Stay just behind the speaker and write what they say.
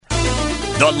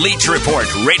The Leach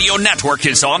Report Radio Network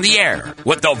is on the air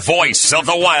with the voice of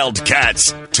the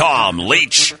Wildcats, Tom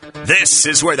Leach. This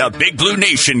is where the Big Blue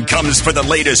Nation comes for the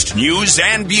latest news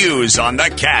and views on the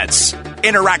Cats.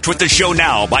 Interact with the show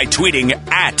now by tweeting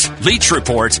at Leach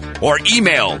Report or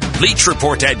email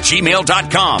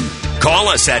leachreport@gmail.com. Call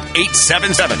us at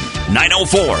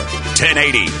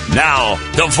 877-904-1080. Now,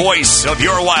 the voice of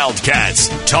your Wildcats,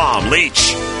 Tom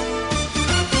Leach.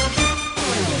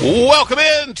 Welcome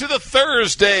in to the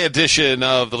Thursday edition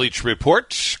of the Leach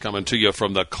Report, coming to you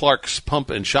from the Clark's Pump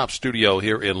and Shop studio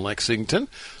here in Lexington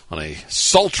on a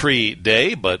sultry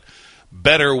day, but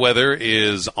better weather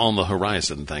is on the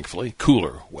horizon, thankfully.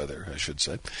 Cooler weather, I should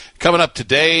say. Coming up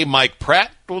today, Mike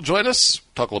Pratt will join us.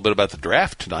 Talk a little bit about the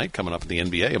draft tonight, coming up in the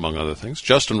NBA, among other things.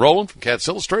 Justin Rowland from Cats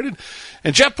Illustrated.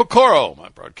 And Jeff Piecoro, my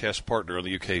broadcast partner on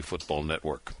the UK Football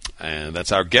Network. And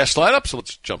that's our guest lineup, so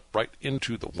let's jump right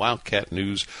into the Wildcat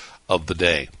news of the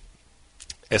day.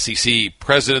 SEC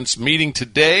presidents meeting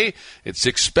today. It's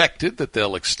expected that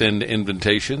they'll extend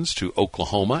invitations to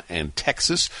Oklahoma and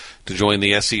Texas to join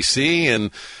the SEC, and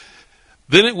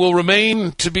then it will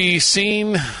remain to be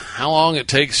seen how long it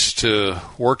takes to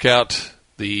work out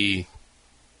the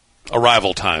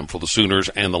arrival time for the Sooners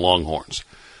and the Longhorns.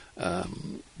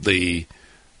 The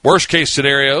worst-case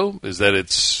scenario is that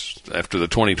it's after the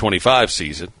 2025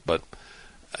 season, but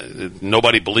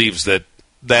nobody believes that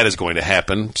that is going to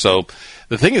happen. So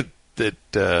the thing is that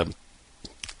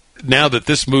now that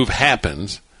this move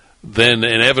happens, then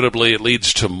inevitably it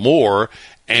leads to more,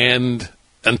 and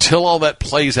until all that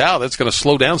plays out, that's going to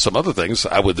slow down some other things,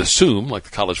 I would assume, like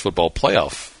the college football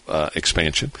playoff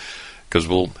expansion, because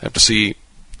we'll have to see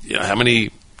how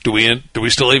many do we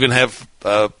still even have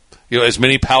as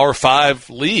many Power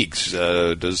 5 leagues?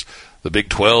 Does the Big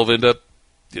 12 end up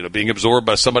being absorbed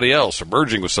by somebody else or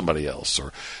merging with somebody else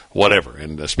or whatever?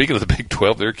 And speaking of the Big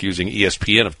 12, they're accusing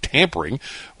ESPN of tampering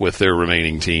with their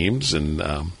remaining teams, and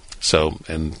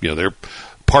they're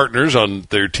partners on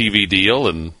their TV deal.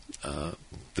 And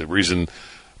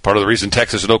part of the reason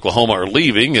Texas and Oklahoma are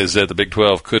leaving is that the Big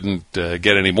 12 couldn't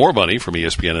get any more money from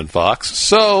ESPN and Fox.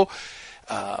 So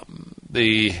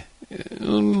the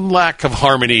lack of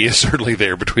harmony is certainly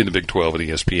there between the Big 12 and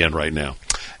ESPN right now.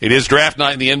 It is draft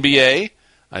night in the NBA.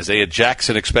 Isaiah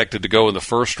Jackson expected to go in the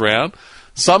first round.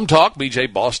 Some talk B.J.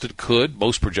 Boston could.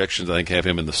 Most projections, I think, have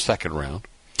him in the second round.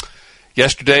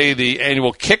 Yesterday, the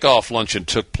annual kickoff luncheon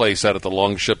took place out at the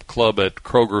Longship Club at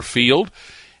Kroger Field.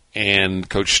 And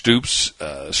Coach Stoops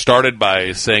started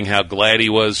by saying how glad he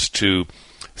was to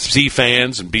see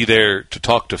fans and be there to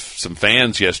talk to some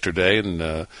fans yesterday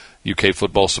and UK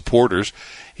football supporters.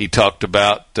 He talked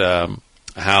about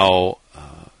how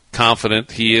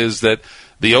confident he is that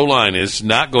the O-line is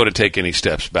not going to take any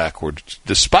steps backward,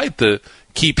 despite the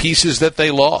key pieces that they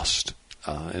lost.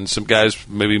 And some guys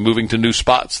maybe moving to new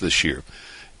spots this year.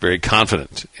 Very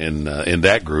confident in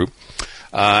that group.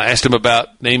 Asked him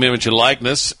about name, image, and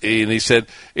likeness, and he said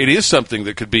it is something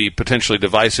that could be potentially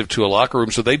divisive to a locker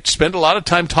room, so they spend a lot of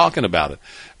time talking about it.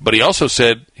 But he also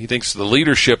said he thinks the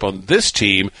leadership on this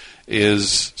team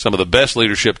is some of the best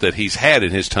leadership that he's had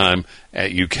in his time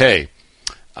at UK.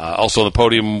 Also on the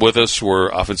podium with us were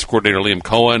offensive coordinator Liam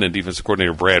Cohen and defensive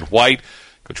coordinator Brad White.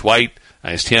 Coach White,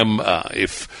 I asked him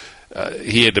if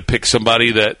he had to pick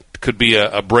somebody that could be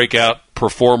a breakout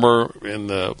performer in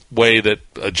the way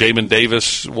that Jamin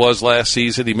Davis was last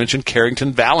season. He mentioned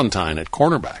Carrington Valentine at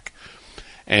cornerback.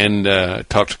 And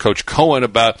talked to Coach Cohen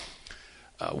about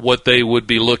what they would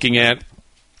be looking at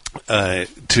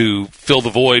to fill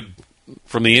the void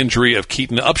from the injury of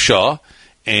Keaton Upshaw.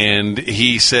 And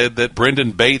he said that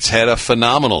Brendan Bates had a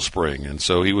phenomenal spring. And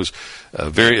so he was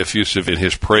very effusive in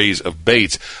his praise of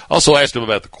Bates. Also asked him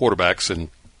about the quarterbacks, and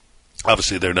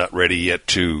obviously they're not ready yet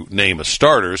to name a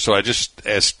starter. So I just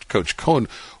asked Coach Cohen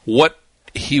what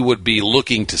he would be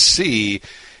looking to see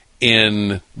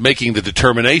in making the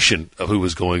determination of who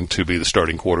was going to be the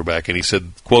starting quarterback. And he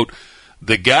said, quote,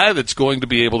 the guy that's going to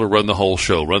be able to run the whole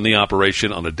show, run the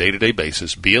operation on a day-to-day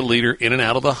basis, be a leader in and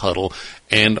out of the huddle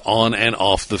and on and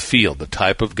off the field, the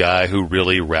type of guy who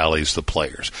really rallies the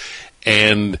players.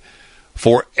 And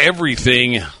for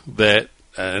everything that,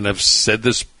 and I've said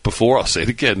this before, I'll say it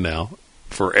again now,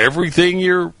 for everything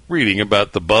you're reading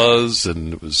about the buzz,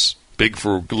 and it was big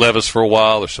for Levis for a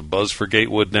while, there's some buzz for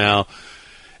Gatewood now,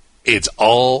 it's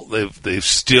all, they've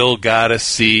still got to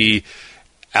see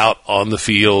out on the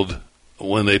field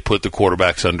when they put the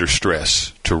quarterbacks under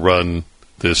stress to run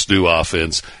this new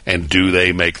offense, and do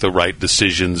they make the right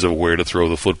decisions of where to throw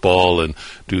the football, and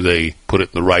do they put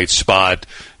it in the right spot,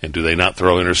 and do they not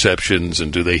throw interceptions,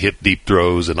 and do they hit deep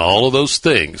throws, and all of those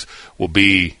things will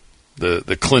be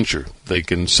the clincher. They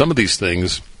can, some of these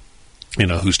things,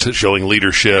 who's showing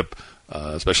leadership,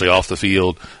 especially off the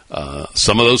field,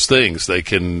 some of those things they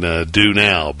can do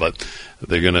now, but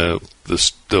they'll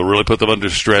really put them under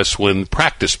stress when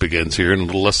practice begins here in a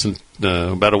little less than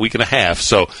about a week and a half.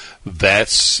 So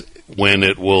that's when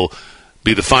it will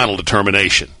be the final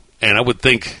determination. And I would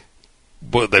think,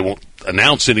 they won't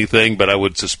announce anything, but I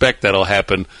would suspect that'll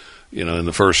happen, in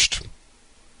the first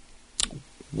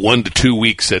 1 to 2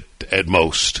 weeks at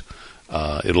most.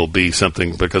 It'll be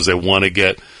something because they want to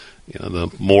get the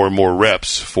more and more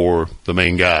reps for the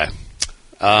main guy.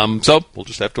 So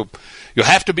you'll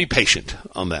have to be patient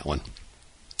on that one.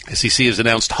 SEC has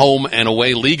announced home and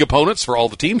away league opponents for all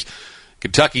the teams.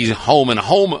 Kentucky's home and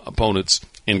home opponents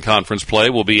in conference play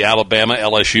will be Alabama,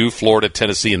 LSU, Florida,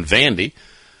 Tennessee, and Vandy.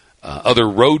 Other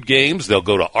road games, they'll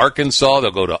go to Arkansas,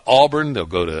 they'll go to Auburn, they'll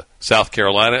go to South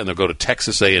Carolina, and they'll go to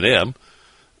Texas A&M.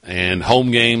 And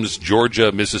home games,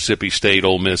 Georgia, Mississippi State,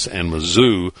 Ole Miss, and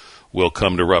Mizzou will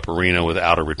come to Rupp Arena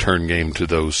without a return game to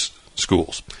those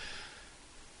schools.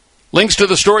 Links to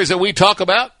the stories that we talk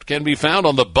about can be found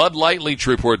on the Bud Light Leach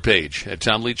Report page at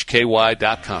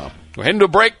TomLeachKY.com. We're heading to a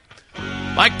break.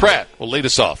 Mike Pratt will lead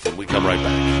us off when we come right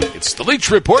back. It's the Leach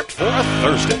Report for a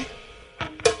Thursday.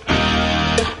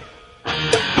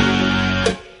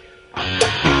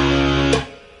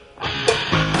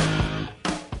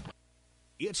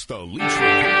 It's the Leach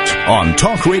Report on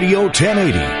Talk Radio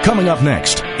 1080. Coming up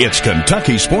next, it's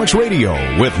Kentucky Sports Radio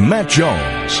with Matt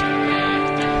Jones.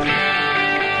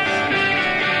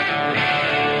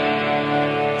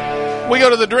 We go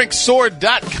to the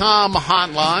drinksword.com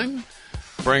hotline.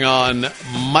 Bring on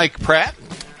Mike Pratt,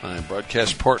 my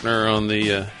broadcast partner on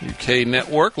the UK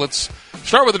network. Let's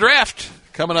start with the draft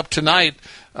coming up tonight.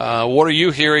 What are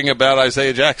you hearing about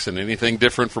Isaiah Jackson? Anything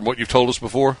different from what you've told us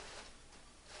before?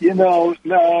 No,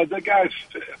 the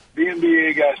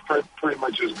NBA guys pretty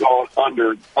much has gone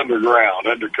underground,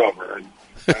 undercover, and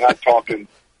they're not talking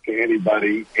to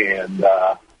anybody. And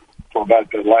for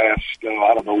about the last,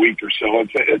 week or so,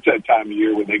 it's that time of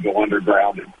year when they go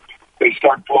underground and they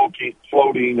start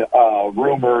floating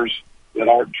rumors that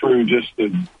aren't true, just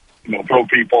to throw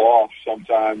people off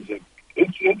sometimes. And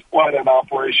it's quite an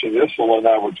operation. Issel and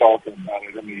I were talking about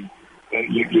it. I mean,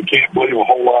 you can't believe a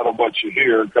whole lot of what you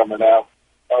hear coming out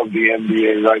of the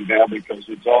NBA right now, because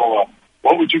it's all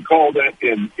what would you call that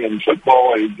in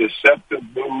football, a deceptive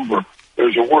move, or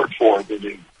there's a word for it, that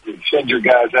you send your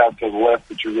guys out to the left,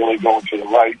 but you're really going to the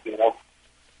right,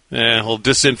 Yeah, a little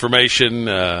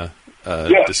disinformation,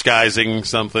 disguising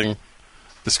something,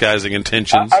 disguising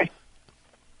intentions.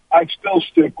 I still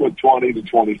stick with 20 to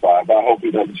 25. I hope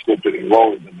he doesn't slip any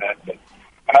lower than that. But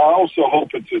I also hope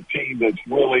it's a team that's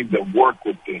willing to work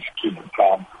with this kid,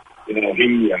 Tom.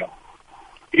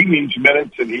 He needs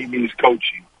minutes and he needs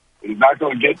coaching. He's not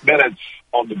going to get minutes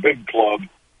on the big club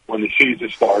when the season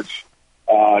starts.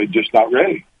 He's just not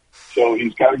ready. So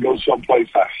he's got to go someplace,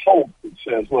 I hope, that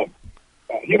says, look,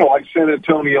 like San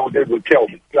Antonio did with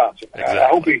Keldon Johnson. Exactly. I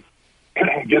hope he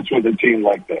gets with a team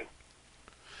like that.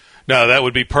 No, that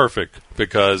would be perfect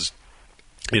because,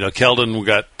 Keldon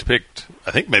got picked,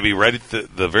 I think maybe right at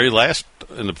the very last,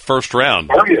 in the first round.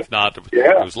 If not,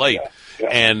 it was late. Yeah.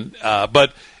 And,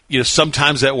 but,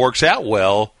 sometimes that works out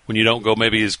well when you don't go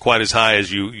maybe quite as high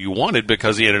as you wanted,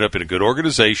 because he ended up in a good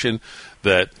organization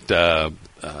that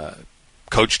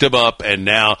coached him up, and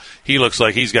now he looks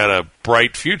like he's got a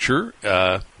bright future,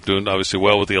 doing obviously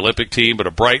well with the Olympic team, but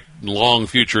a bright, long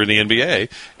future in the NBA.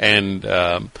 And,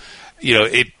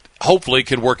 it hopefully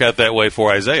can work out that way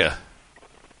for Isaiah.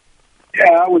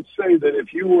 Yeah, I would say that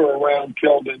if you were around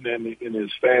Keldon and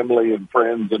his family and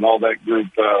friends and all that group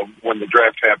when the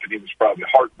draft happened, he was probably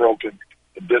heartbroken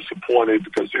and disappointed,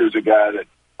 because here's a guy that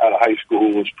out of high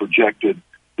school was projected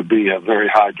to be a very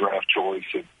high draft choice.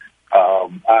 And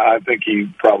I think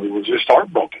he probably was just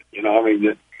heartbroken,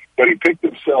 but he picked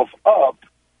himself up.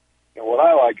 And what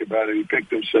I like about it, he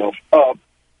picked himself up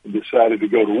and decided to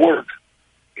go to work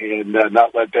and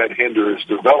not let that hinder his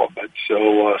development.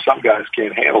 So some guys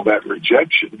can't handle that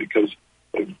rejection, because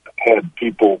they've had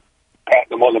people patting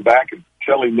them on the back and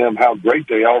telling them how great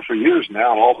they are for years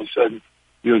now, and all of a sudden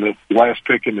you're the last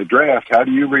pick in the draft. How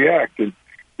do you react? And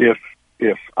if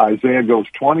Isaiah goes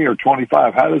 20 or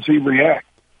 25, how does he react?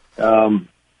 That's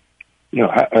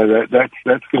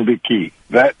going to be key.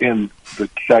 That and the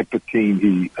type of team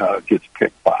he gets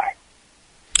picked by.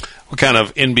 What kind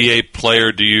of NBA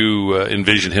player do you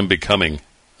envision him becoming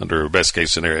under a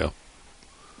best-case scenario?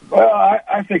 Well,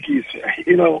 I think he's,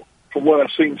 from what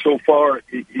I've seen so far,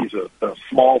 he's a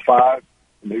small five,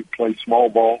 and he plays small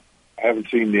ball. I haven't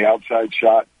seen the outside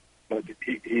shot, but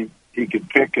he can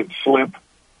pick and slip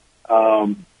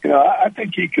I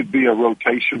think he could be a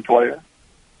rotation player.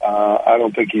 I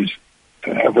don't think he's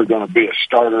ever going to be a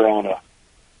starter on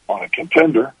a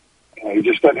contender. He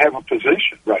just doesn't have a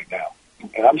position right now.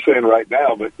 And I'm saying right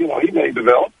now, but he may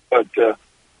develop. But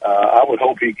I would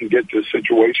hope he can get to a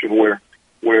situation where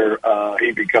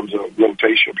he becomes a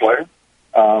rotation player.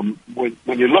 When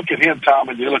you look at him, Tom,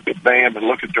 and you look at Bam and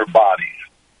look at their bodies,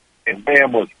 and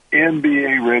Bam was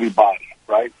NBA ready body,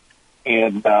 right?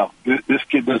 And this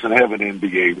kid doesn't have an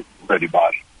NBA ready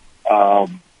body.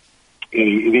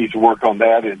 He needs to work on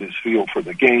that in his feel for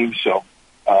the game. So,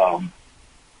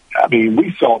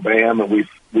 we saw Bam, and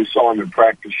we saw him in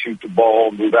practice shoot the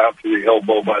ball, move out to the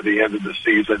elbow by the end of the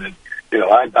season. And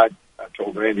I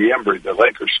told Randy Embry, the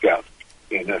Lakers scout,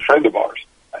 and a friend of ours,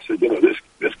 I said,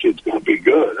 this kid's going to be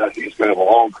good. I think he's going to have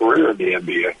a long career in the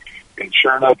NBA. And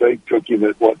sure enough, they took him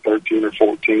at 13 or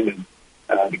 14, and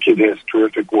the kid has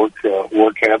terrific work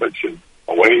habits, and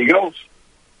away he goes.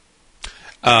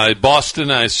 Boston,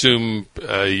 I assume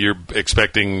you're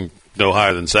expecting no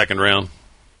higher than second round?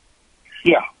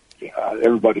 Yeah.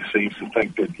 Everybody seems to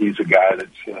think that he's a guy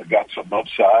that's got some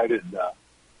upside, and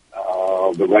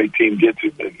the right team gets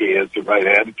him, and he has the right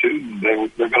attitude, and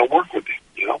they're going to work with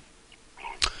him,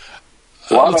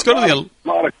 A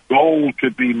lot of gold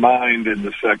could be mined in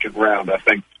the second round. I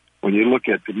think when you look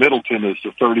at the Middleton as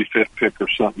the 35th pick or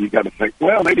something, you got to think,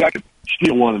 well, maybe I could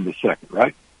steal one in the second,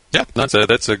 right? Yeah,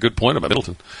 that's a good point about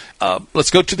Middleton. Let's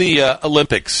go to the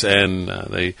Olympics, and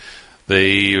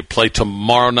they play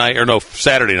tomorrow night, or no,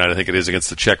 Saturday night, I think it is, against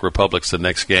the Czech Republic. The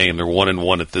next game. They're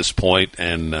 1-1 at this point,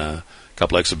 and a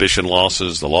couple exhibition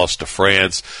losses. The loss to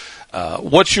France.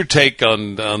 What's your take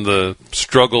on the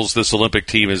struggles this Olympic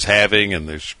team is having? And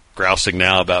there's grousing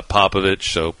now about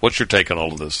Popovich. So what's your take on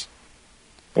all of this?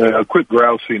 Quick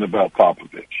grousing about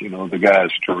Popovich. The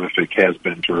guy's terrific, has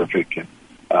been terrific. And,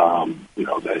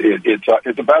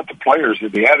 it's about the players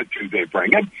and the attitude they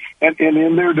bring. And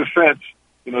in their defense,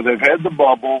 they've had the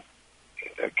bubble,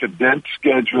 a condensed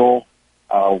schedule,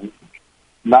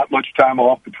 not much time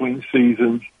off between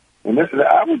seasons. And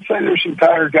I would say there's some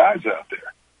tired guys out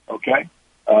there. Okay.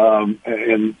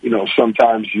 And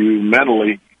sometimes you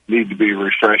mentally need to be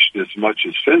refreshed as much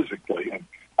as physically. And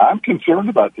I'm concerned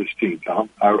about this team, Tom.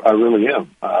 I really am.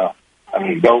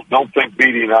 Don't think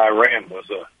beating Iran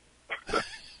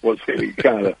was any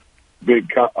kind of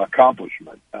big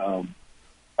accomplishment.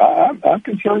 I'm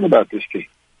concerned about this team.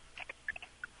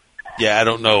 Yeah, I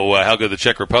don't know how good the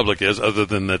Czech Republic is, other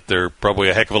than that they're probably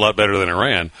a heck of a lot better than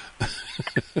Iran.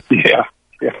 Yeah,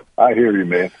 I hear you,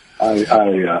 man.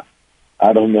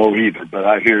 I don't know either, but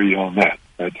I hear you on that.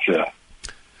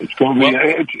 It's going to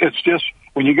be. It's just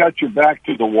when you got your back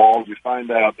to the wall, you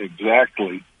find out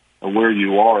exactly where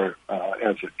you are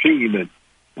as a team, and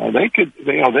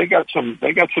they got some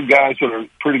guys that are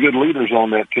pretty good leaders on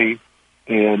that team,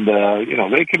 and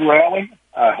they can rally.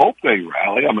 I hope they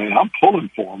rally. I'm pulling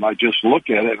for them. I just look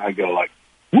at it and I go like,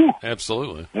 whew.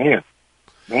 Absolutely. Man,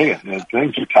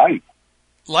 things are tight.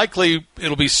 Likely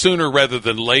it'll be sooner rather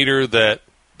than later that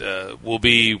we'll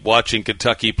be watching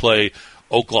Kentucky play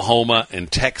Oklahoma and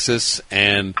Texas.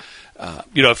 And,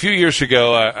 a few years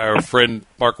ago, our friend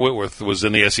Mark Whitworth was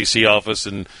in the SEC office,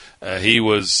 and he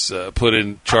was put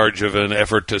in charge of an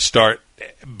effort to start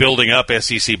building up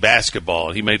SEC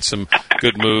basketball. He made some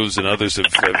good moves, and others have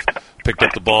picked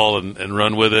up the ball and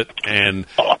run with it. And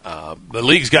the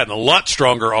league's gotten a lot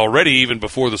stronger already, even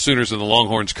before the Sooners and the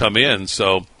Longhorns come in.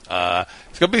 So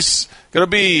it's going to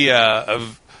be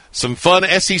some fun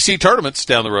SEC tournaments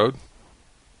down the road.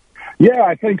 Yeah,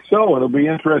 I think so. It'll be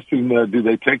interesting. Do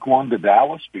they take one to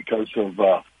Dallas because of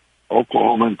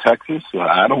Oklahoma and Texas?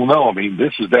 I don't know.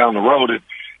 This is down the road.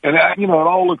 And it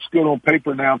all looks good on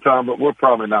paper now, Tom, but we're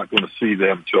probably not going to see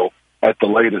them till at the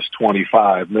latest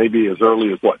 25, maybe as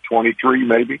early as 23,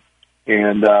 maybe.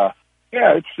 And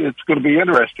it's going to be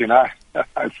interesting. I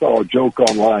saw a joke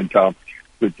online, Tom,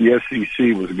 that the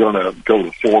SEC was going to go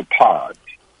to 4 pods,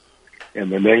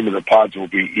 and the name of the pods will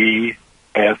be E,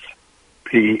 S,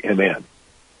 P, and N.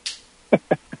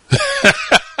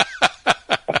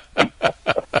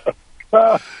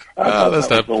 That's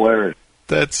not hilarious.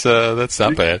 That's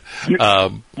not bad. You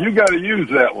got to use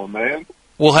that one, man.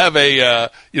 We'll have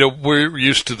we're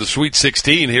used to the Sweet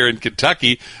 16 here in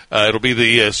Kentucky. It'll be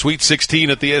the Sweet 16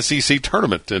 at the SEC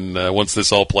tournament, and once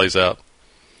this all plays out.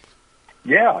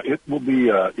 Yeah, it'll be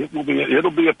a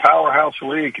powerhouse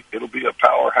league. It'll be a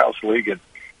powerhouse league,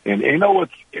 and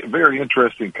what's very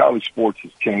interesting? College sports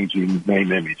is changing,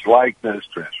 name, image, likeness,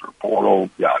 transfer portal,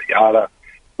 yada yada.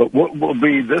 But what will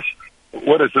be this?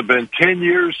 What has it been? 10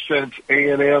 years since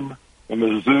A&M and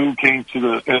Mizzou came to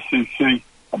the SEC.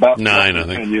 About 9, I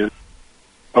think. 10 years.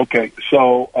 Okay,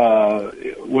 so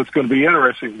what's going to be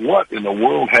interesting, what in the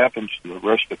world happens to the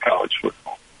rest of college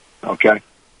football? Okay?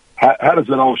 How does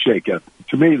it all shake up?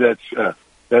 To me,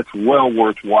 that's well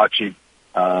worth watching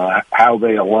how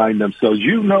they align themselves.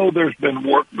 You know there's been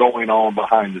work going on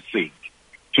behind the scenes,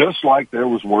 just like there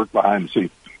was work behind the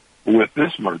scenes with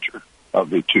this merger of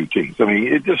the two teams. I mean,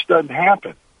 it just doesn't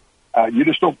happen. You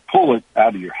just don't pull it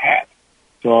out of your hat.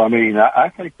 So, I mean, I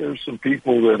think there's some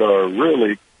people that are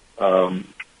really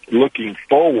looking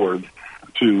forward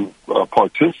to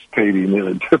participating in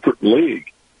a different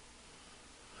league.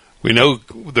 We know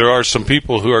there are some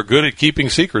people who are good at keeping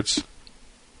secrets.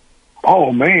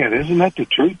 Oh, man, isn't that the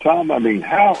truth, Tom? I mean,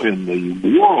 how in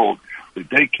the world did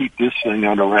they keep this thing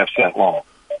under wraps that long?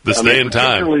 This day and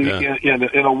time.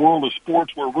 In a world of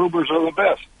sports where rumors are the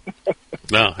best.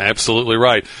 No, absolutely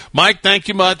right. Mike, thank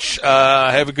you much.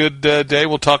 Have a good day.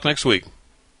 We'll talk next week.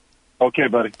 Okay,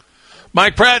 buddy.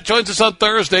 Mike Pratt joins us on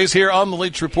Thursdays here on the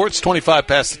Leach Report. It's 25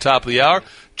 past the top of the hour.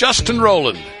 Justin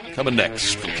Rowland coming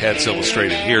next from Cats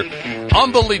Illustrated here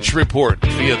on the Leach Report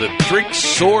via the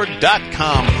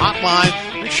DrinkSword.com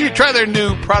hotline. Make sure you try their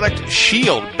new product,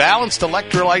 Shield. Balanced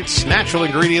electrolytes, natural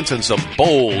ingredients, and some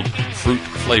bold fruit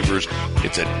flavors.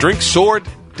 It's at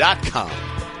DrinkSword.com.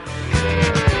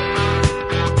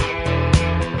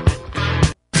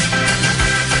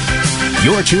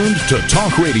 You're tuned to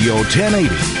Talk Radio 1080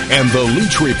 and The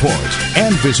Leach Report.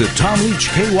 And visit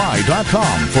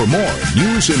TomLeachKY.com for more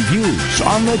news and views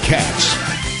on the Cats.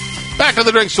 Back to the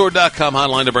DrinkSword.com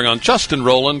hotline to bring on Justin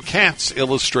Rowland,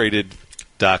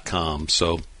 CatsIllustrated.com.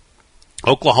 So,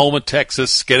 Oklahoma,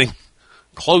 Texas, getting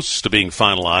close to being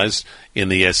finalized in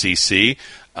the SEC.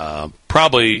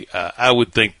 Probably, I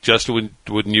would think, Justin,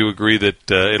 wouldn't you agree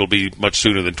that it'll be much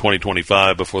sooner than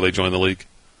 2025 before they join the league?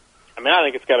 I mean, I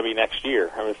think it's got to be next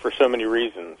year. I mean, for so many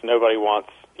reasons. Nobody wants,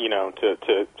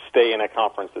 to stay in a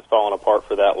conference that's fallen apart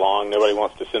for that long. Nobody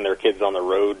wants to send their kids on the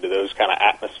road to those kind of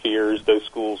atmospheres. Those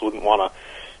schools wouldn't want to,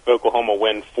 Oklahoma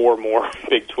win 4 more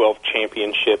Big 12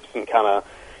 championships and kind of,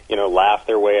 laugh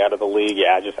their way out of the league.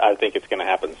 Yeah, I think it's going to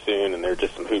happen soon, and there are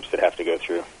just some hoops that have to go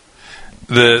through.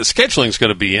 The scheduling is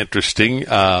going to be interesting,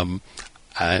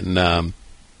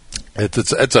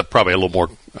 it's probably a little more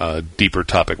deeper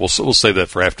topic. We'll save that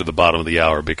for after the bottom of the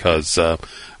hour because I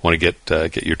want to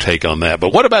get your take on that.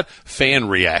 But what about fan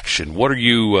reaction? What are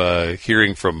you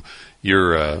hearing from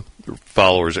your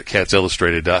followers at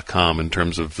CatsIllustrated.com in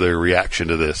terms of their reaction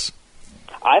to this?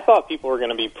 I thought people were going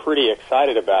to be pretty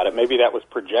excited about it. Maybe that was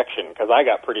projection because I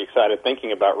got pretty excited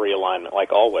thinking about realignment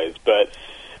like always. But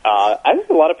I think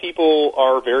a lot of people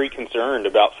are very concerned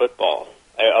about football.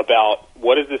 About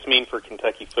what does this mean for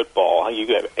Kentucky football? You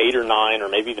have 8 or 9 or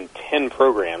maybe even 10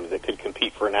 programs that could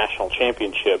compete for a national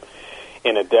championship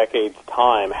in a decade's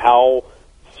time. How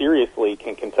seriously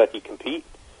can Kentucky compete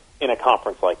in a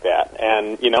conference like that?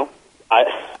 And,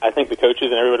 I think the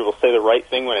coaches and everybody will say the right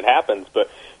thing when it happens,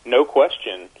 but no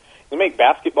question, you make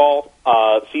basketball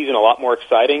season a lot more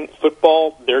exciting.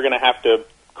 Football, they're going to have to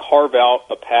carve out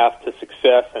a path to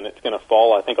success, and it's going to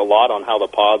fall, I think, a lot on how the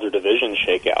pods or divisions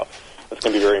shake out. That's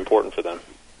going to be very important for them.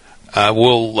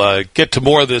 We'll get to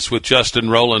more of this with Justin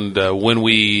Rowland when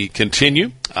we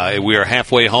continue. We are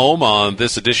halfway home on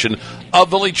this edition of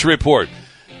the Leach Report.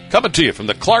 Coming to you from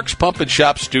the Clark's Pump and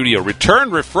Shop studio.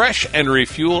 Return, refresh, and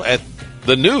refuel at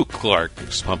the new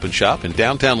Clark's Pump and Shop in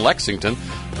downtown Lexington,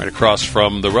 right across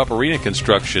from the Rupp Arena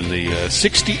construction, the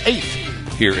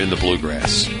 68th here in the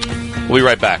Bluegrass. We'll be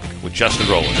right back with Justin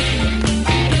Rowland.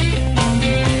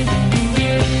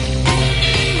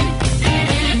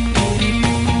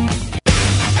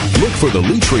 Look for the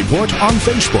Leach Report on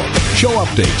Facebook. Show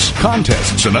updates,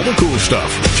 contests, and other cool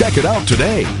stuff. Check it out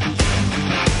today.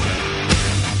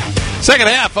 Second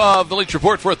half of the Leach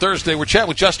Report for Thursday. We're chatting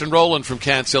with Justin Rowland from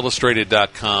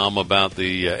CatsIllustrated.com about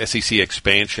the SEC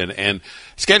expansion. And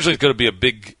scheduling is going to be a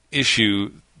big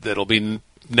issue that'll be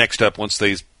next up once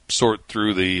they sort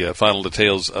through the final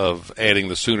details of adding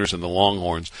the Sooners and the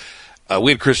Longhorns.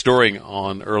 We had Chris Doring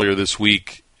on earlier this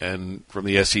week and from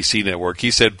the SEC Network.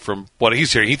 He said from what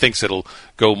he's hearing, he thinks it'll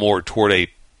go more toward a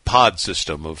pod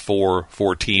system of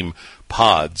four-team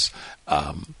pods.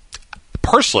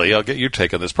 Personally, I'll get your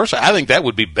take on this. Personally, I think that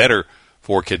would be better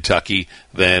for Kentucky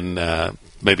than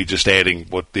maybe just adding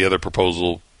what the other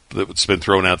proposal that's been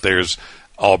thrown out there is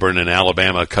Auburn and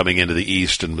Alabama coming into the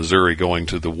East and Missouri going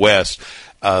to the West.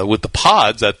 With the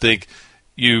pods, I think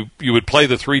you would play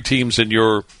the 3 teams in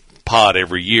your pod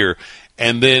every year,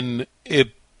 and then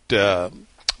it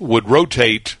would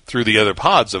rotate through the other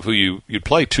pods of who you'd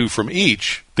play 2 from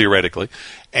each, theoretically.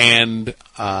 And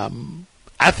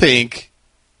I think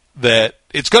that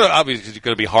it's going to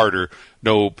obviously be harder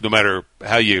no matter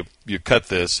how you cut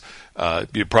this,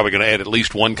 you're probably going to add at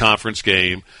least one conference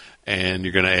game, and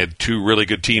you're going to add two really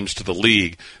good teams to the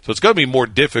league. So it's going to be more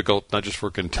difficult, not just for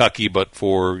Kentucky, but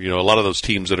for a lot of those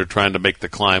teams that are trying to make the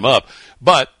climb up.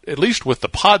 But at least with the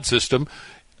pod system,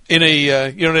 in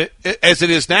a as it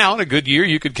is now, in a good year,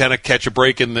 you could kind of catch a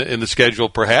break in the schedule,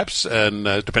 perhaps, and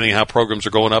depending on how programs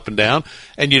are going up and down,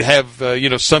 and you'd have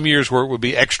some years where it would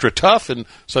be extra tough, and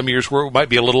some years where it might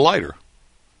be a little lighter.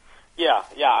 Yeah,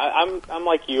 I'm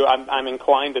like you. I'm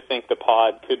inclined to think the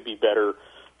pod could be better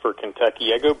for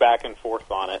Kentucky. I go back and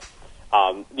forth on it.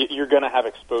 You're going to have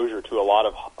exposure to a lot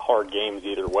of hard games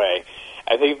either way.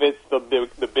 I think if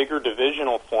it's the bigger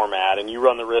divisional format, and you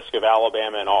run the risk of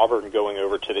Alabama and Auburn going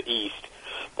over to the East,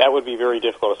 that would be very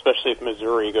difficult, especially if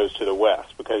Missouri goes to the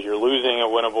West, because you're losing a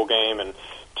winnable game, and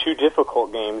two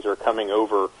difficult games are coming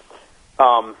over.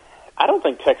 I don't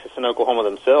think Texas and Oklahoma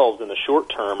themselves in the short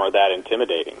term are that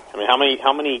intimidating. I mean,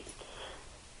 how many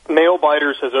nail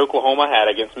biters has Oklahoma had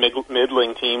against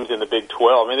middling teams in the Big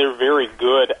 12? I mean, they're a very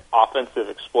good offensive,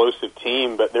 explosive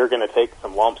team, but they're going to take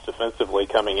some lumps defensively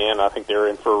coming in. I think they're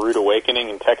in for a rude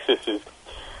awakening, and Texas is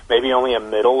maybe only a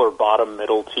middle or bottom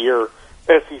middle tier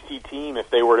SEC team if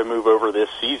they were to move over this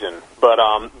season. But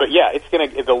yeah,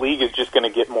 the league is just going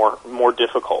to get more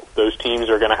difficult. Those teams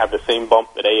are going to have the same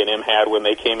bump that A&M had when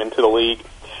they came into the league.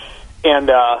 And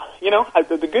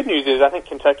the good news is I think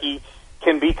Kentucky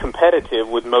can be competitive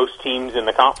with most teams in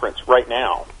the conference right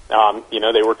now.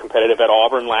 They were competitive at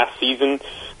Auburn last season.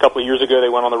 A couple of years ago, they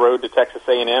went on the road to Texas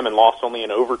A&M and lost only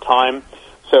in overtime.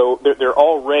 So they're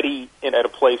already at a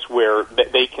place where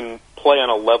they can play on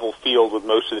a level field with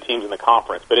most of the teams in the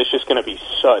conference. But it's just going to be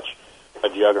such a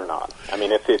juggernaut. I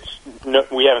mean,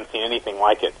 we haven't seen anything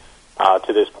like it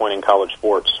to this point in college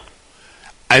sports.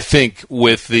 I think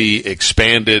with the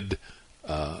expanded,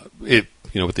 with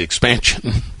the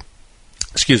expansion.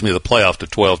 The playoff to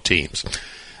 12 teams,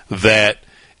 that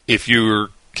if you're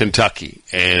Kentucky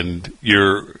and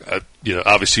you're,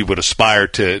 obviously would aspire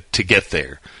to get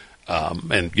there,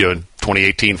 and, in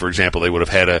 2018, for example, they would have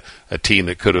had a team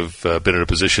that could have been in a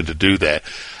position to do that.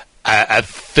 I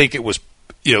think it was,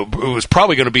 it was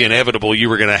probably going to be inevitable. You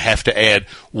were going to have to add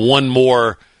one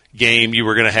more game. You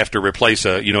were going to have to replace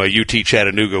a UT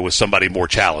Chattanooga with somebody more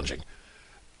challenging,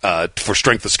 for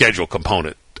strength of schedule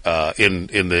component.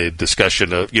 In the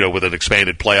discussion of, with an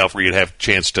expanded playoff where you'd have a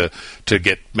chance to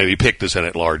get maybe picked as an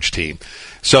at-large team.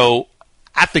 So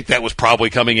I think that was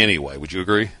probably coming anyway. Would you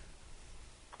agree?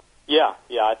 Yeah,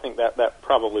 I think that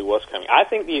probably was coming. I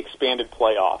think the expanded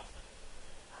playoff,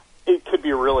 it could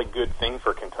be a really good thing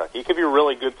for Kentucky. It could be a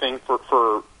really good thing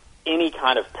for any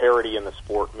kind of parity in the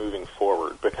sport moving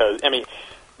forward, because, I mean,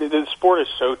 the sport is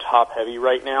so top-heavy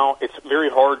right now, it's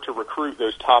very hard to recruit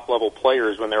those top-level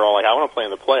players when they're all like, I want to play in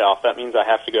the playoff. That means I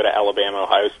have to go to Alabama,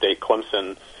 Ohio State,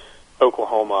 Clemson,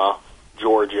 Oklahoma,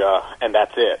 Georgia, and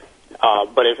that's it.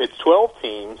 But if it's 12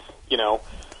 teams,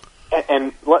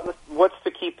 and what's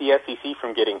to keep the SEC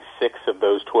from getting 6 of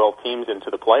those 12 teams into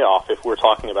the playoff if we're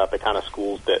talking about the kind of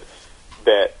schools that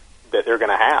they're going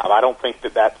to have? I don't think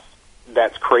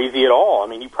that's crazy at all. I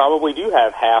mean, you probably do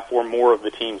have half or more of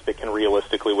the teams that can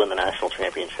realistically win the national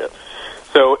championship.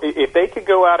 So if they could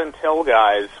go out and tell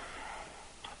guys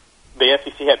the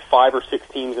SEC had 5 or 6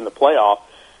 teams in the playoff,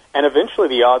 and eventually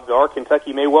the odds are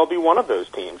Kentucky may well be one of those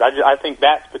teams. I think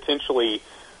that's potentially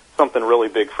something really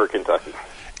big for Kentucky.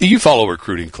 You follow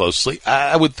recruiting closely.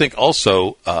 I would think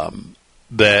also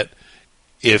that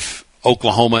if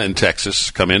Oklahoma and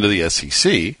Texas come into the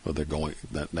SEC, or they're going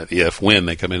when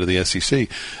they come into the SEC,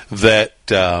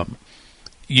 that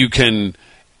you can.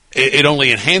 It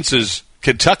only enhances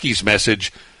Kentucky's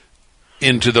message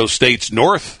into those states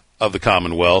north of the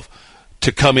Commonwealth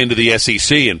to come into the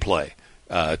SEC and play,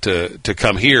 to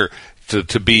come here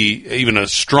to be even a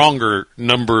stronger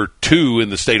number 2 in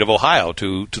the state of Ohio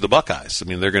to the Buckeyes. I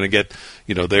mean, they're going to get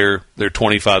their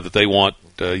 25 that they want.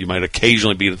 You might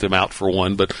occasionally beat them out for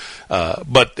one, but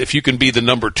if you can be the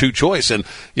number 2 choice, and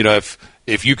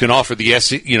if you can offer the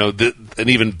an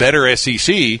even better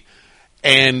SEC,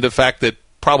 and the fact that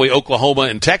probably Oklahoma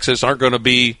and Texas aren't going to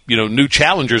be new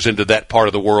challengers into that part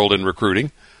of the world in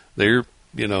recruiting, they're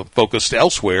focused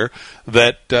elsewhere.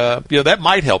 That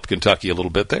might help Kentucky a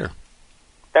little bit there.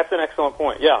 That's an excellent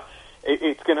point. Yeah,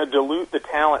 it's going to dilute the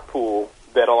talent pool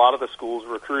that a lot of the schools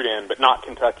recruit in, but not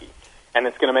Kentucky. And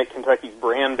it's going to make Kentucky's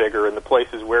brand bigger in the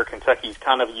places where Kentucky's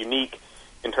kind of unique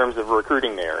in terms of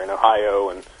recruiting there, in Ohio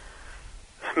and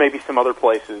maybe some other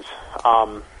places.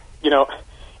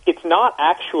 It's not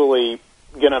actually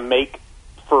going to make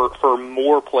for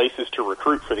more places to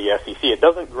recruit for the SEC. It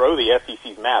doesn't grow the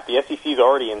SEC's map. The SEC is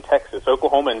already in Texas.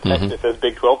 Oklahoma and Texas, as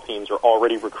Big 12 teams, are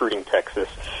already recruiting Texas.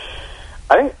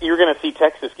 I think you're going to see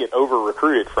Texas get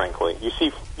over-recruited, frankly. You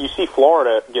see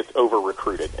Florida gets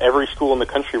over-recruited. Every school in the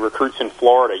country recruits in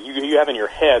Florida. You have in your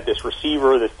head this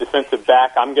receiver, this defensive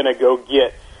back, I'm going to go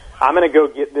get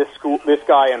this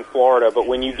guy in Florida. But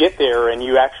when you get there and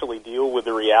you actually deal with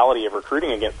the reality of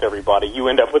recruiting against everybody, you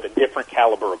end up with a different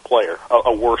caliber of player,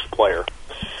 a worse player.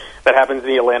 That happens in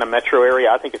the Atlanta metro area.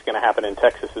 I think it's going to happen in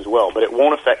Texas as well, but it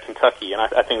won't affect Kentucky, and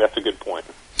I think that's a good point.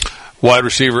 Wide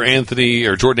receiver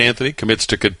Jordan Anthony commits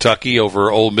to Kentucky over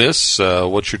Ole Miss.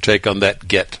 What's your take on that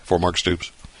get for Mark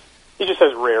Stoops? He just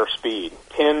has rare speed.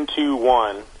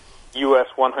 10-2-1, U.S.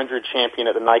 100 champion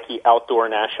at the Nike Outdoor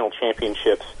National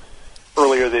Championships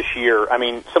earlier this year. I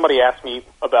mean, somebody asked me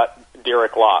about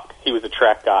Derek Locke. He was a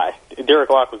track guy. Derek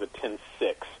Locke was a 10-6.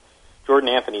 Jordan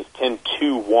Anthony's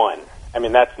 10-2-1. I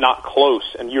mean, that's not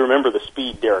close, and you remember the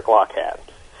speed Derek Locke had.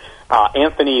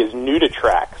 Anthony is new to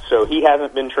track, so he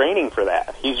hasn't been training for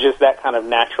that. He's just that kind of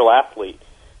natural athlete.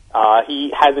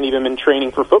 He hasn't even been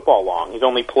training for football long. He's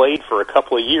only played for a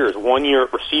couple of years, 1 year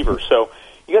at receiver. So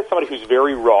you got somebody who's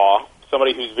very raw,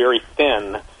 somebody who's very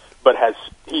thin, but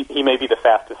he may be the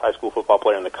fastest high school football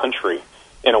player in the country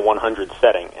in a 100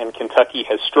 setting. And Kentucky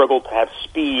has struggled to have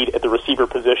speed at the receiver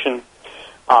position.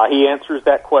 He answers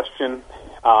that question.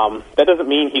 That doesn't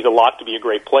mean he's a lot to be a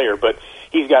great player, but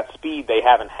he's got speed they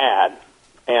haven't had.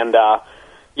 And,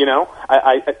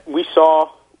 we saw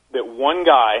that one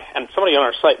guy, and somebody on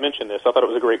our site mentioned this, I thought it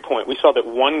was a great point. We saw that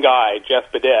one guy,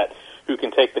 Jeff Bidette, who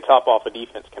can take the top off a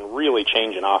defense, can really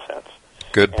change an offense.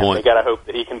 Good point. And they got to hope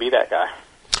that he can be that guy.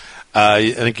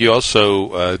 I think you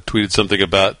also tweeted something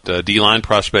about D-line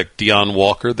prospect Deion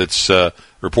Walker that's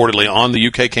reportedly on the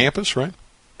UK campus, right?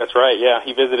 That's right, yeah.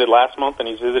 He visited last month, and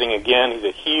he's visiting again. He's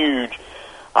a huge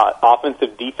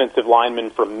offensive defensive lineman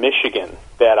from Michigan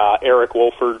that Eric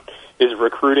Wolford is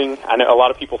recruiting. I know a lot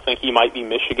of people think he might be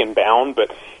Michigan-bound, but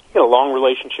he had a long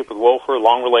relationship with Wolford, a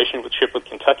long relationship with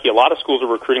Kentucky. A lot of schools are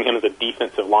recruiting him as a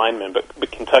defensive lineman,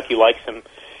 but Kentucky likes him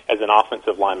as an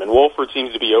offensive lineman. Wolford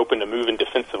seems to be open to moving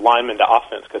defensive linemen to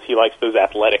offense because he likes those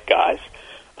athletic guys.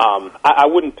 I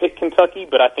wouldn't pick Kentucky,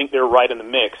 but I think they're right in the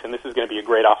mix, and this is going to be a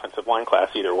great offensive line class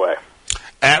either way.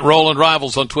 At Rowland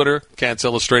Rivals on Twitter,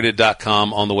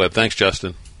 CatsIllustrated.com on the web. Thanks,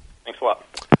 Justin. Thanks a lot.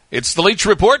 It's the Leach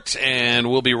Report, and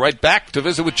we'll be right back to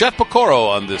visit with Jeff Piecoro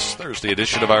on this Thursday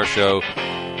edition of our show.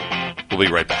 We'll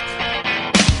be right back.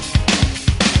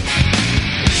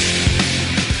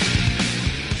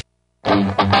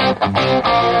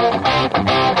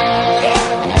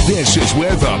 This is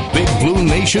where the Big Blue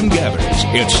Nation gathers.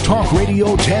 It's Talk Radio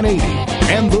 1080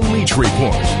 and the Leach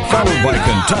Report, followed by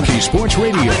Kentucky Sports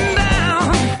Radio.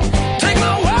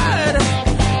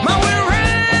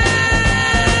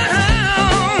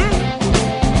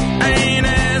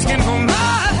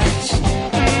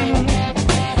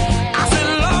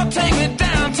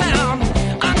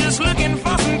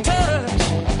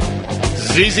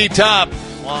 ZZ Top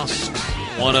lost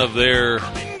one of their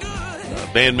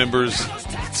band members,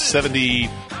 72,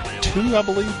 I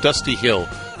believe. Dusty Hill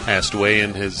passed away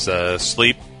in his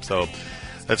sleep. So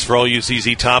that's for all you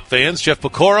ZZ Top fans. Jeff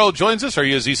Piecoro joins us. Are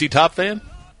you a ZZ Top fan?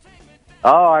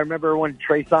 Oh, I remember when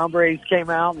Tres Hombres came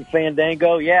out and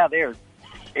Fandango. Yeah,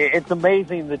 it's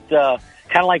amazing that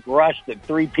kind of like Rush, that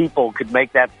three people could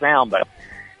make that sound. But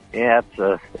yeah, it's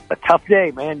a tough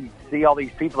day, man. You see all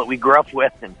these people that we grew up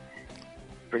with, and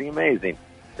pretty amazing.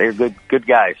 They're good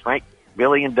guys, right?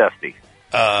 Billy and Dusty.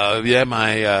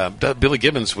 My Billy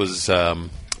Gibbons was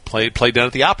played down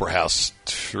at the Opera House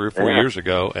 3 or 4 years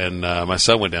ago, and my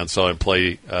son went down and saw him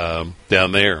play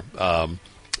down there.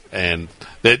 And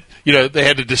that they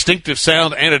had a distinctive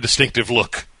sound and a distinctive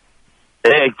look.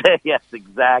 Yes,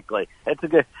 exactly.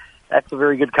 That's a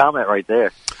very good comment right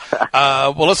there.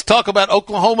 Well, let's talk about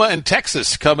Oklahoma and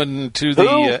Texas coming to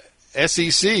the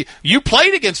SEC. You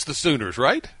played against the Sooners,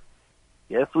 right?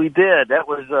 Yes, we did. That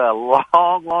was a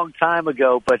long, long time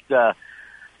ago. But, Tom,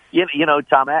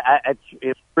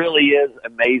 it really is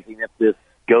amazing if this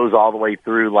goes all the way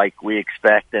through like we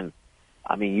expect. And,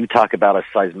 I mean, you talk about a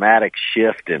seismic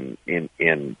shift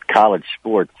in college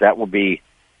sports. That will be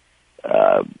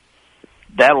a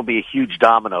huge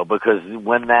domino, because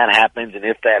when that happens and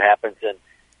if that happens, and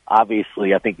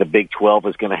obviously I think the Big 12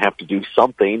 is going to have to do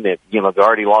something. That, they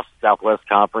already lost the Southwest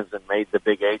Conference and made the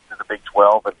Big 8 and the Big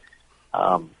 12. And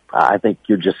I think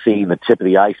you're just seeing the tip of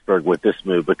the iceberg with this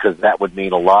move, because that would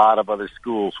mean a lot of other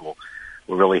schools will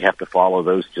really have to follow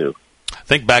those two.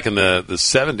 think back in the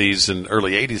 70s and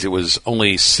early 80s, it was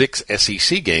only 6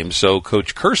 SEC games. So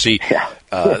Coach Kersey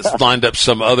lined up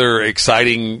some other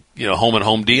exciting, home and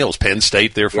home deals. Penn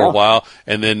State there for a while,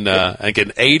 and then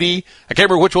again 80. I can't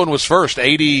remember which one was first.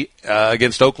 80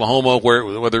 against Oklahoma,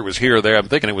 whether it was here or there. I'm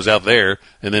thinking it was out there,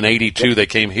 and then 82 they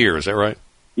came here. Is that right?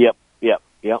 Yep.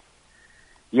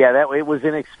 Yeah, it was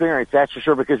an experience, that's for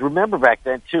sure. Because remember back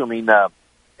then too. I mean,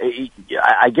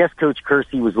 I guess Coach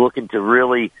Kersey was looking to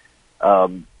really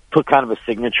put kind of a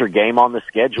signature game on the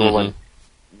schedule, and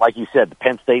like you said, the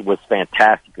Penn State was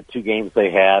fantastic. The 2 games they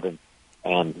had,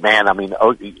 and man, I mean,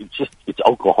 it's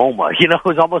Oklahoma. It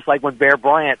was almost like when Bear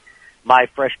Bryant, my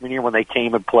freshman year, when they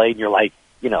came and played, and you're like,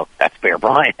 that's Bear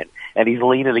Bryant, and he's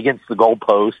leaning against the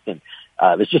goalpost, and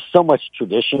there's just so much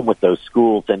tradition with those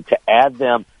schools, and to add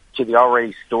them to the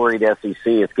already storied SEC,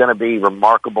 it's going to be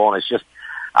remarkable, and it's just,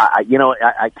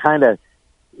 I kind of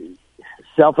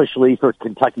selfishly for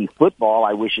Kentucky football,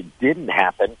 I wish it didn't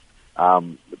happen,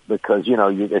 because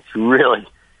it's really,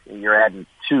 you're adding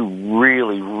 2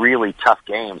 really, really tough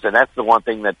games, and that's the one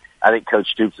thing that I think Coach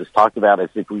Stoops has talked about is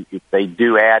if they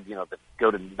do add,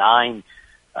 go to 9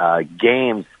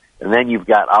 games, and then you've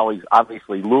got always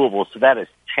obviously Louisville, so that is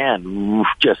 10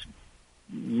 just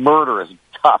murderous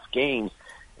tough games,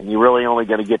 and you're really only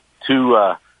going to get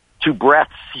 2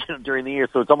 breaths during the year.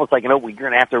 So it's almost like, you're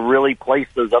going to have to really place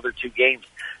those other 2 games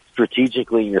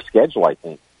strategically in your schedule, I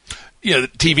think. The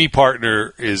TV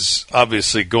partner is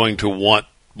obviously going to want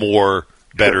more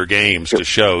better games to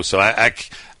show. So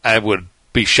I would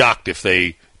be shocked if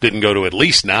they didn't go to at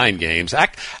least 9 games. I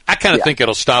kind of think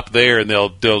it'll stop there, and they'll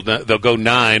go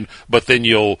 9, but then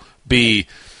you'll be,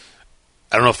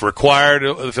 I don't know if required,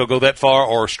 if they'll go that far,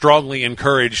 or strongly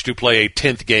encouraged to play a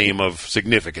 10th game of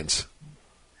significance.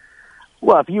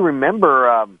 Well, if you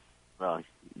remember,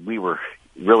 we were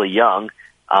really young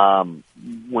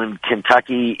when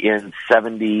Kentucky in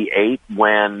 '78,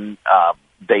 when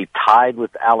they tied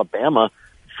with Alabama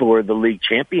for the league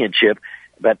championship,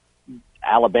 but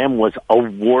Alabama was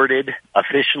awarded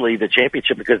officially the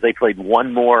championship because they played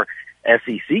one more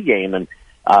SEC game. And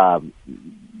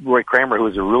Roy Kramer, who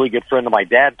was a really good friend of my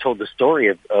dad, told the story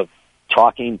of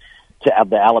talking to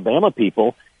the Alabama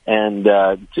people and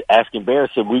asking Bear,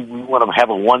 said, we want to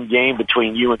have a 1 game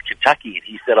between you and Kentucky. And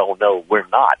he said, oh, no, we're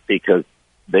not, because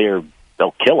they'll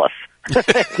kill us.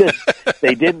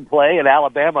 They didn't play, and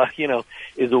Alabama,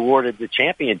 is awarded the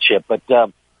championship. But,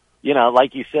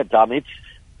 like you said, Tom, it's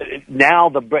now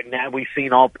we've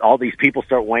seen all these people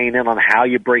start weighing in on how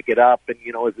you break it up, and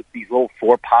is it these little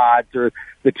 4 pods or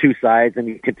the 2 sides? I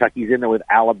mean, Kentucky's in there with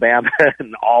Alabama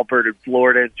and Auburn and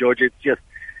Florida and Georgia. It's just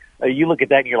you look at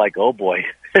that and you're like, oh boy.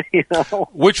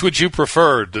 Which would you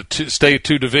prefer, to stay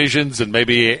 2 divisions and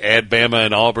maybe add Bama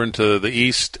and Auburn to the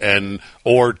East,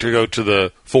 or to go to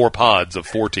the 4 pods of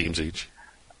 4 teams each?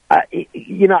 I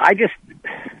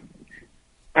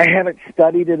haven't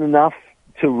studied it enough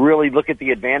to really look at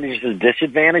the advantages and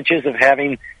disadvantages of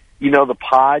having, the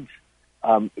pods.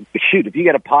 If you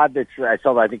got a pod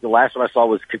I think the last one I saw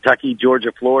was Kentucky,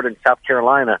 Georgia, Florida, and South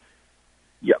Carolina.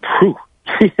 Yeah,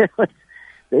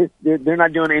 they're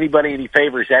not doing anybody any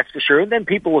favors, that's for sure. And then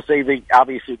people will say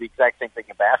obviously the exact same thing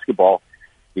in basketball.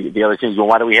 The other thing is, well,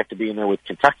 why do we have to be in there with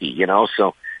Kentucky?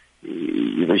 So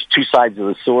there's 2 sides of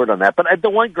the sword on that. But the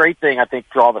one great thing I think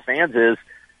for all the fans is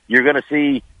you're going to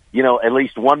see, at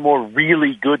least one more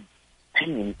really good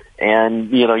team, and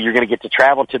you're going to get to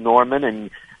travel to Norman,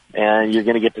 and you're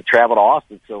going to get to travel to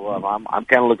Austin. So I'm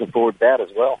kind of looking forward to that as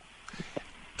well.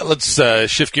 Let's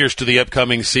shift gears to the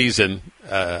upcoming season,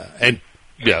 and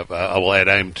yeah, I will add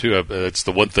I'm too. It's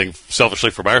the one thing, selfishly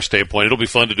from our standpoint, it'll be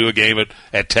fun to do a game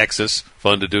at Texas,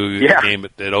 fun to do a game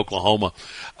at Oklahoma.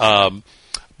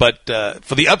 But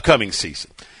for the upcoming season,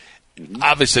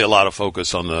 obviously a lot of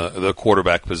focus on the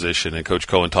quarterback position, and Coach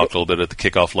Cohen talked a little bit at the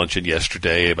kickoff luncheon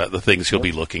yesterday about the things he'll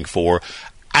be looking for.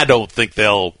 I don't think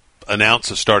they'll announce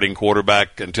a starting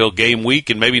quarterback until game week,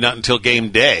 and maybe not until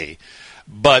game day,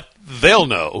 but they'll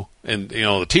know, and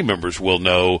the team members will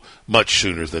know much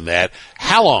sooner than that.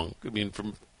 How long? I mean,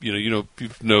 from you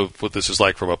know what this is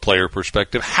like from a player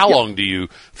perspective. How long do you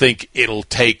think it'll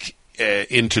take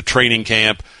into training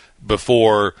camp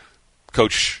before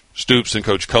Coach Stoops and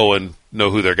Coach Cohen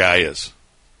know who their guy is?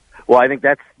 Well, I think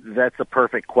that's a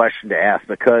perfect question to ask,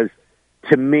 because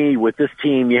to me, with this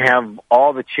team, you have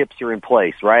all the chips are in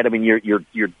place, right? I mean,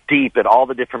 you're deep at all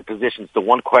the different positions. The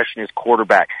one question is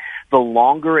quarterback. The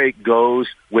longer it goes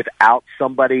without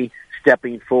somebody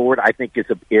stepping forward, I think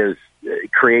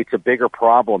creates a bigger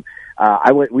problem.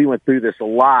 We went through this a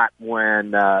lot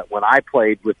when I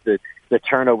played with the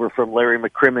turnover from Larry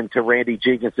McCrimmon to Randy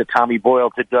Jenkins to Tommy Boyle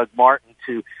to Doug Martin.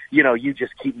 to, you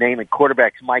just keep naming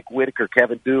quarterbacks, Mike Whitaker,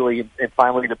 Kevin Dooley, and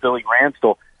finally to Billy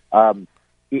Ransdell.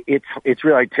 It's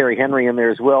really like Terry Henry in there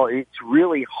as well. It's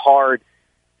really hard.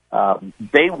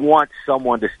 They want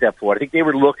someone to step forward. I think they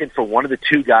were looking for one of the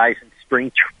two guys in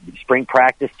spring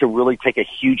practice to really take a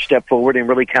huge step forward and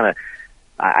really kind of,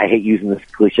 I hate using this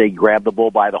cliche, grab the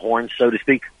bull by the horns, so to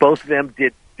speak. Both of them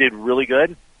did really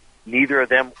good. Neither of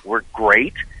them were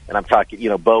great. And I'm talking,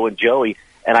 Bo and Joey.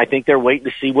 And I think they're waiting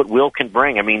to see what Will can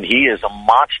bring. I mean, he is a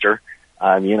monster.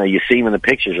 You see him in the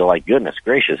pictures, you're like, goodness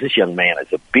gracious, this young man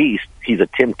is a beast. He's a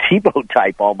Tim Tebow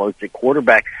type almost at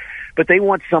quarterback. But they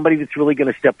want somebody that's really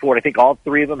going to step forward. I think all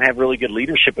three of them have really good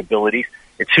leadership abilities.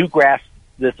 It's who grasps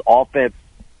this offense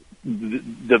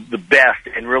the best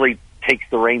and really takes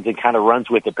the reins and kind of runs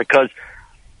with it, because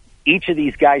each of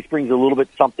these guys brings a little bit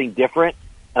something different.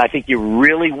 And I think you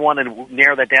really want to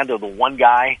narrow that down to the one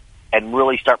guy and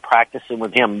really start practicing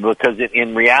with him, because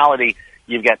in reality,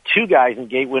 you've got two guys in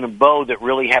Gatewood and Bo that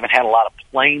really haven't had a lot of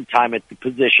playing time at the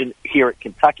position here at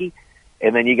Kentucky.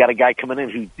 And then you got a guy coming in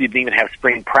who didn't even have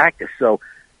spring practice. So,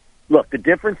 look, the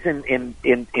difference in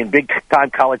big-time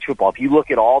college football, if you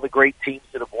look at all the great teams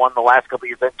that have won the last couple of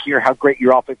years, don't care how great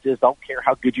your offense is, don't care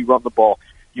how good you run the ball,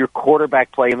 your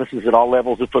quarterback play, and this is at all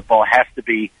levels of football, has to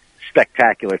be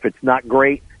spectacular. If it's not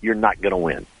great, you're not going to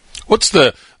win. What's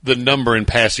the number in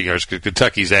passing yards? Because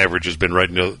Kentucky's average has been right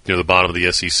near the bottom of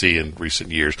the SEC in recent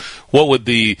years. What would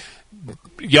the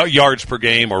yards per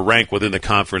game or rank within the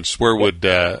conference? Where would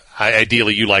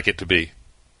ideally you like it to be?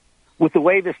 With the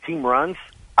way this team runs,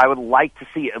 I would like to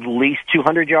see at least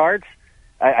 200 yards.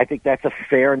 I think that's a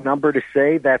fair number to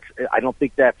say. I don't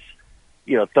think that's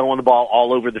throwing the ball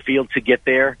all over the field to get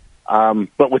there.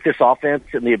 But with this offense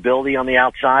and the ability on the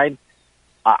outside,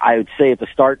 I would say at the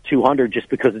start 200, just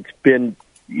because it's been,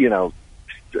 to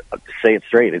say it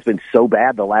straight, it's been so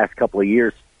bad the last couple of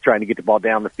years trying to get the ball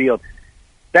down the field.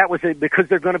 That was it, because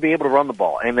they're going to be able to run the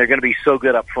ball, and they're going to be so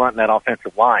good up front in that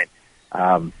offensive line.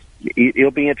 It'll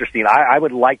be interesting. I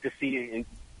would like to see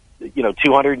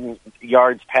 200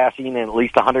 yards passing and at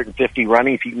least 150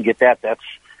 running. If you can get that,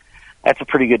 that's a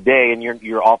pretty good day, and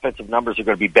your offensive numbers are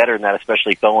going to be better than that,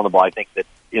 especially throwing the ball. I think that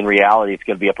in reality it's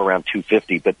going to be up around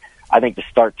 250, but I think to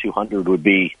start 200 would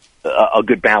be a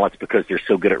good balance because they're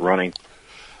so good at running.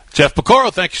 Jeff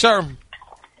Piecoro, thank you, sir. All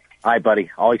right, buddy.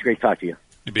 Always great to talk to you.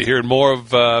 You'll be hearing more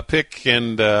of Pick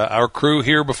and our crew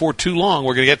here before too long.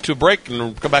 We're going to get to a break and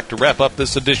we'll come back to wrap up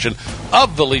this edition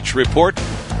of the Leach Report.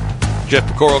 Jeff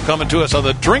Piecoro coming to us on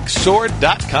the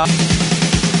drinksword.com.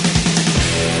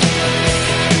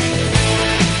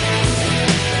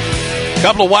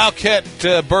 Couple of Wildcat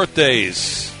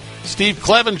birthdays. Steve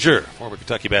Clevenger, former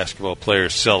Kentucky basketball player,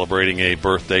 celebrating a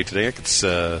birthday today. I think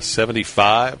it's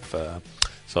 75.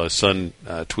 Saw his son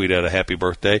tweet out a happy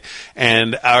birthday.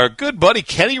 And our good buddy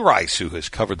Kenny Rice, who has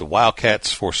covered the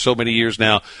Wildcats for so many years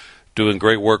now, doing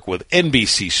great work with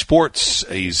NBC Sports.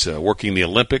 He's working the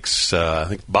Olympics. I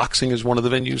think boxing is one of the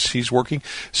venues he's working.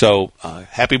 So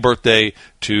happy birthday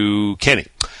to Kenny.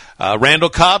 Randall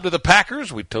Cobb to the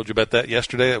Packers. We told you about that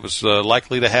yesterday. It was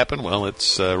likely to happen. Well,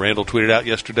 it's Randall tweeted out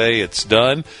yesterday. It's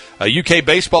done. UK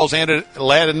Baseball's landed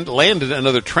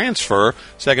another transfer.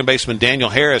 Second baseman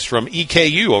Daniel Harris from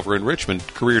EKU over in Richmond.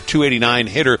 Career .289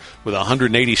 hitter with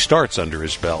 180 starts under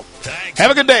his belt. Thanks.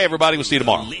 Have a good day, everybody. We'll see you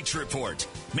tomorrow. Leach Report.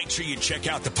 Make sure you check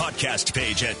out the podcast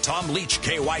page at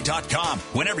TomLeachKY.com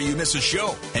whenever you miss a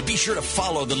show. And be sure to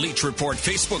follow the Leach Report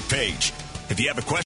Facebook page. If you have a question,